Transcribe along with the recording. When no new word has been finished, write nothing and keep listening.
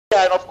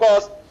and of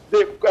course,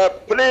 the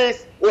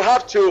police will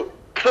have to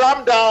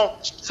clamp down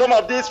some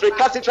of these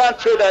recalcitrant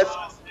traders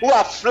who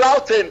are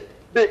flouting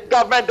the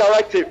government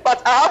directive.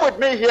 But I have with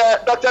me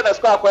here Dr.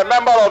 Nesquako, a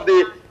member of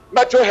the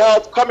Metro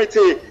Health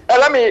Committee, and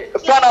let me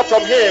find out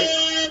from him.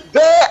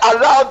 They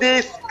allow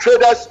these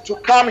traders to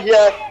come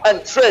here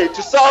and trade,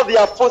 to sell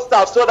their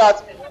foodstuffs so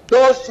that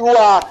those who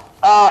are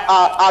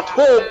at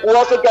home will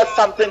also get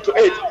something to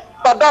eat.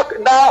 But Doc,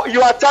 now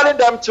you are telling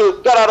them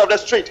to get out of the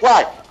street.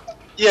 Why?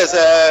 Yes,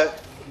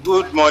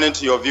 good morning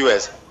to your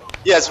viewers.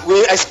 Yes,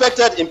 we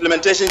expected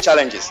implementation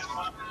challenges.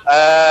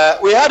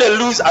 We had a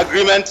loose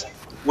agreement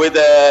with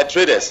the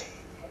traders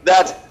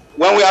that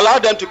when we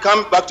allowed them to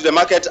come back to the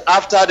market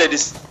after the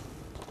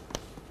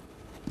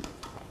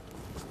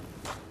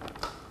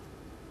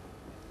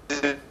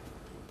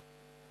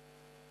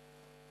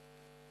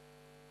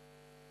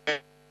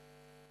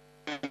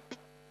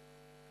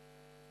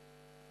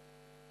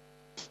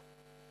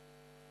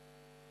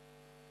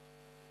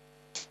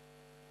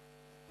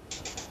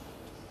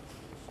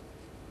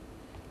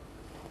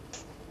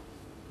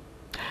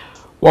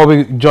Well,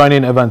 we're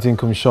joining Evans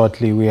Income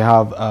shortly. We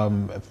have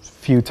a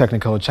few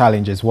technical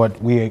challenges.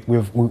 What we're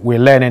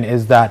learning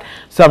is that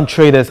some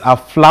traders are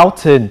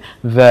flouting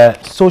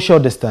the social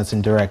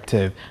distancing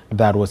directive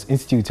that was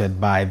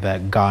instituted by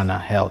the Ghana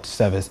Health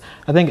Service.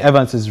 I think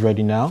Evans is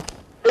ready now.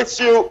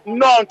 It's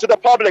known to the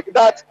public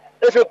that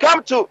if you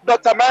come to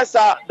Dr.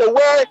 Mensah, the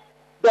way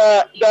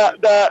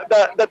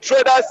the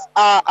traders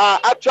are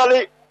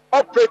actually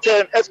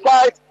operating is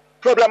quite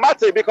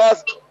problematic,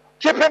 because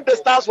keeping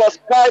distance was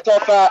quite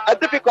of a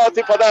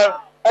difficulty for them.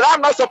 And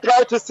I'm not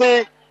surprised to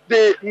see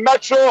the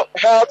Metro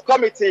Health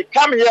Committee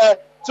come here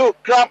to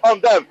clamp on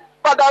them.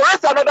 But there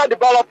is another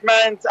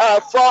development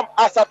from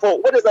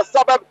Asafo, which is a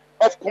suburb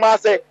of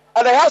Kumasi,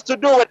 and it has to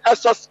do with a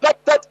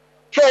suspected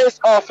case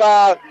of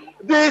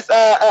this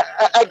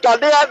a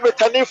Ghanaian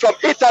returnee from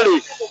Italy.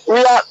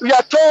 We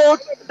are told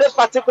this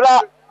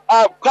particular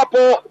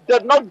couple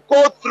did not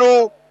go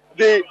through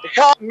the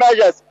health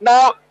measures.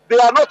 Now they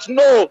are not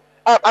known.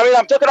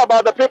 I'm talking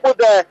about the people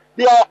there.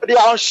 They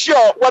are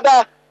unsure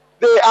whether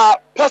they are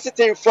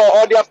positive for,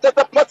 or they have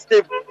tested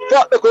positive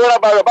for the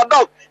coronavirus. But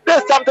no,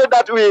 this is something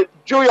that we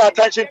drew your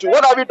attention to.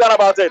 What have you done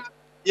about it?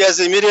 Yes,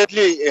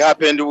 immediately it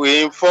happened.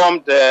 We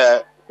informed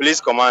the police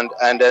command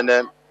and then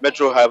the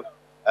Metro Health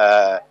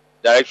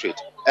Directorate.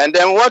 And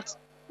then what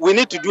we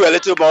need to do a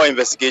little more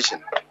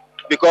investigation,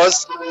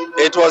 because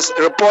it was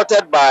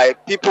reported by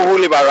people who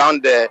live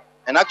around there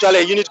and actually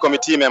a unit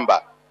committee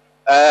member.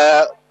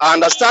 Our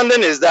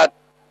understanding is that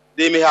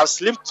they may have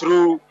slipped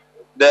through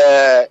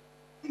the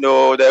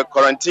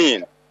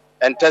quarantine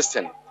and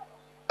testing.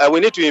 We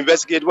need to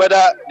investigate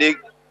whether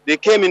they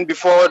came in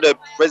before the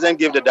president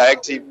gave the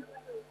directive,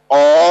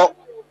 or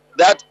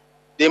that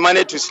they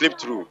managed to slip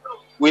through.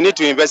 We need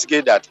to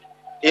investigate that.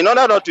 In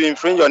order not to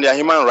infringe on their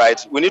human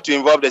rights, we need to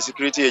involve the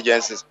security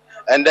agencies.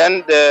 And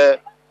then the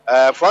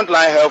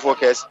frontline health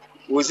workers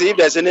will see if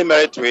there's any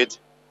merit to it.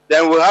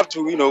 Then we'll have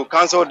to,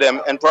 counsel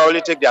them and probably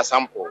take their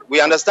sample.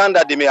 We understand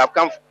that they may have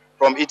come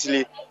from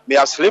Italy, may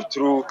have slipped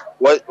through,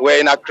 were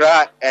in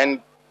Accra,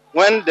 and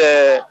when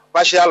the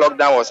partial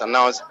lockdown was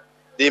announced,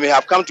 they may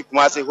have come to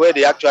Kumasi, where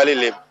they actually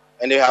live,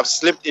 and they have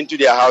slipped into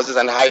their houses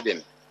and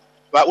hidden.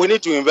 But we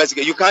need to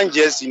investigate. You can't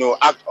just,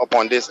 act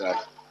upon this.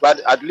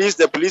 But at least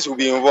the police will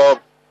be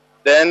involved.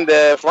 Then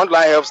the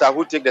frontline health staff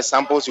who take the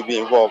samples will be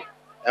involved.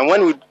 And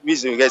when we do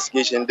the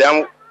investigation,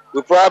 then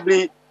we'll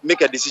probably make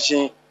a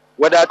decision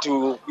whether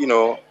to,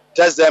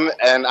 test them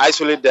and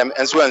isolate them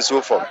and so on and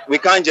so forth. We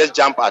can't just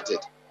jump at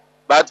it.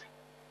 But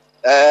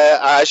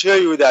I assure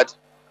you that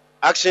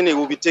action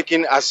will be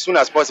taken as soon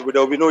as possible.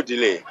 There will be no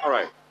delay. All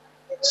right.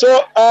 So,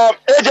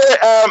 AJ,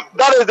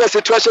 that is the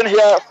situation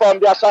here from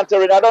the Ashanti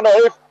region. I don't know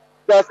if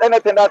there's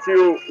anything that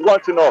you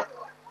want to know.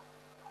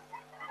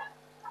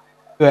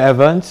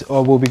 Evans,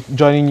 or we'll be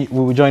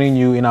joining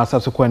you in our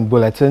subsequent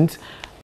bulletins.